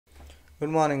Good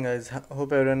morning, guys.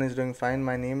 Hope everyone is doing fine.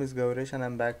 My name is Gaurish, and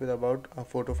I'm back with about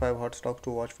 4 to 5 hot stocks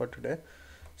to watch for today.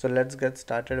 So let's get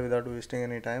started without wasting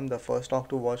any time. The first stock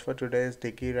to watch for today is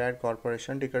Digirad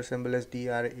Corporation. Ticker symbol is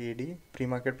DRAD.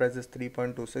 Pre-market price is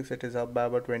 3.26. It is up by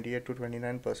about 28 to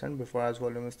 29%. Before hours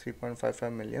volume is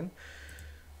 3.55 million.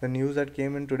 The news that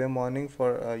came in today morning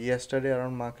for yesterday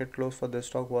around market close for this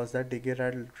stock was that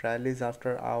Digirad rallies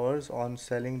after hours on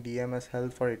selling DMS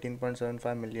Health for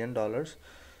 $18.75 million.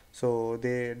 So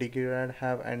they Digirad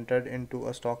have entered into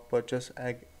a stock purchase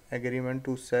agreement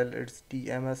to sell its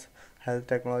TMS Health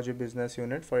Technology business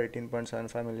unit for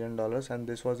 $18.75 million, and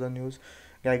this was the news.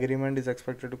 The agreement is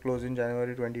expected to close in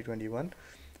January 2021.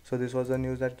 So this was the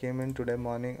news that came in today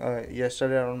morning,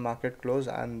 yesterday around market close,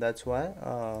 and that's why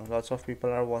lots of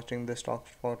people are watching this stock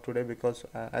for today because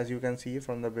as you can see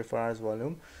from the before hours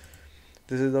volume,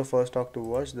 this is the first stock to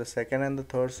watch. The second and the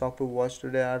third stock to watch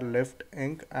today are Lyft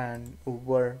Inc. and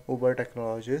Uber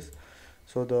Technologies.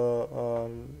 So the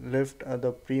Lyft,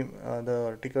 the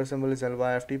ticker symbol is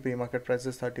LYFT. Pre-market price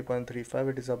is 30.35.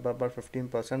 It is up by about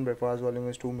 15%. Before hours volume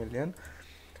is 2 million.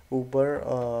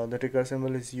 Uber, the ticker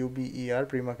symbol is UBER.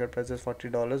 Pre-market price is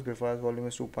 $40. Before hours volume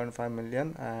is 2.5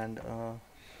 million. And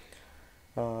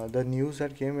the news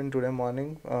that came in today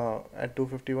morning at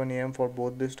 2:51 a.m. for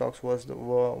both these stocks was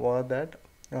that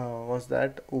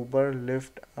Uber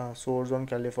Lyft soars on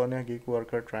California gig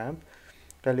worker triumph.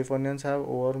 Californians have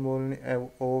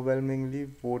overwhelmingly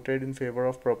voted in favor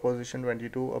of Proposition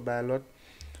 22, a ballot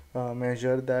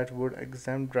measure that would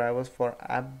exempt drivers for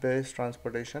app-based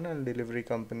transportation and delivery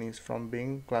companies from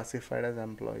being classified as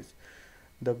employees.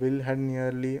 The bill had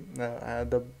nearly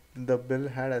the bill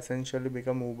had essentially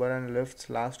become Uber and Lyft's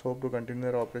last hope to continue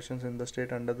their operations in the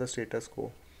state under the status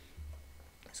quo.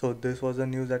 So this was the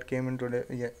news that came in today,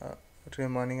 today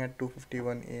morning at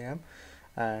 2:51 a.m.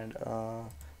 and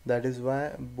that is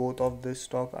why both of this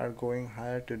stock are going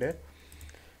higher today.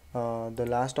 The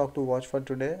last stock to watch for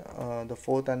today, the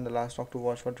fourth and the last stock to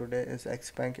watch for today is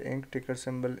XPeng Inc. Ticker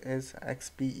symbol is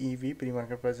XPEV.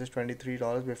 Pre-market price is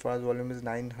 $23. Before hours volume is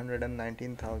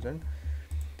 919,000.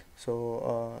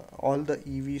 So all the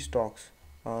EV stocks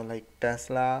like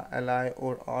Tesla, Ally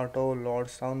or Auto,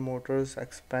 Lordstown Motors,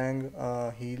 Xpeng,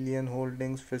 Helion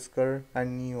Holdings, Fisker,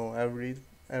 and Neo. Every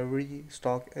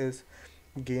stock is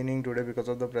gaining today because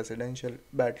of the presidential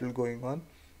battle going on.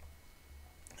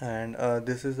 And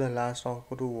this is the last stock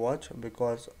to watch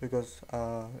because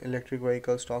electric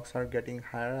vehicle stocks are getting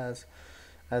higher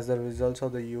as the results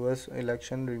of the US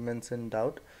election remains in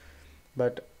doubt.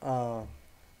 But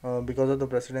because of the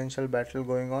presidential battle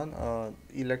going on,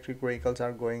 electric vehicles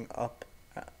are going up.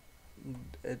 Uh,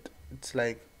 it's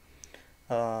like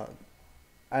uh,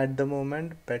 at the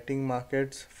moment betting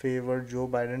markets favor Joe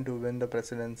Biden to win the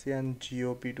presidency and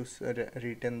GOP to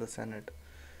retain the Senate.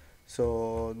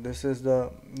 So these are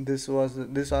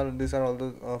all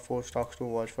the four stocks to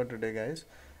watch for today, guys.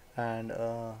 And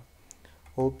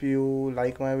hope you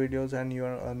like my videos and you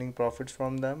are earning profits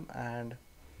from them, and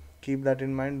keep that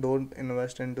in mind. Don't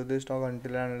invest into this stock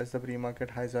until and unless the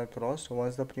pre-market highs are crossed.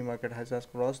 Once the pre-market highs are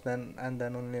crossed, then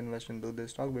only invest into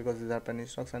this stock, because these are penny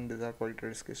stocks and these are quite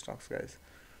risky stocks, guys.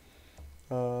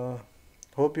 uh,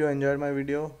 Hope you enjoyed my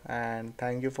video, and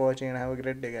thank you for watching and have a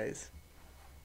great day, guys.